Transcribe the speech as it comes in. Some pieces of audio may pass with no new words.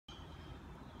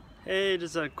Hey,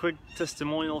 just a quick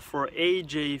testimonial for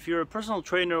AJ. If you're a personal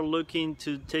trainer looking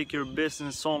to take your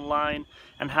business online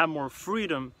and have more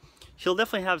freedom, he'll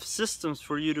definitely have systems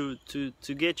for you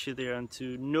to get you there and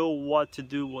to know what to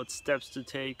do, what steps to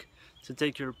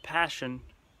take your passion,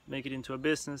 make it into a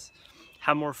business,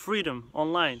 have more freedom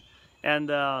online.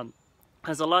 And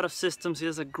has a lot of systems. He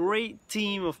has a great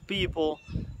team of people,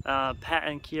 Pat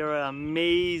and Kira,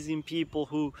 amazing people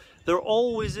who they're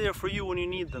always there for you when you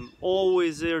need them,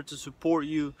 always there to support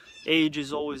you. Age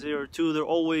is always there too. They're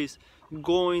always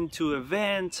going to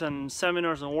events and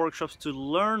seminars and workshops to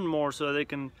learn more so that they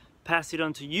can pass it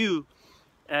on to you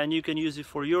and you can use it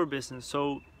for your business.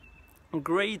 So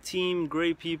great team,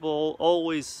 great people,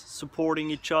 always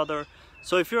supporting each other.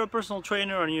 So if you're a personal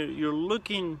trainer and you're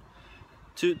looking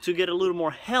to get a little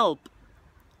more help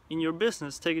in your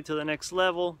business, take it to the next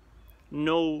level,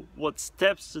 know what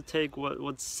steps to take,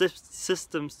 what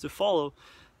systems to follow,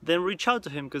 then reach out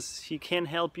to him because he can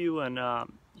help you and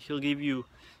he'll give you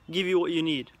what you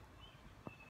need.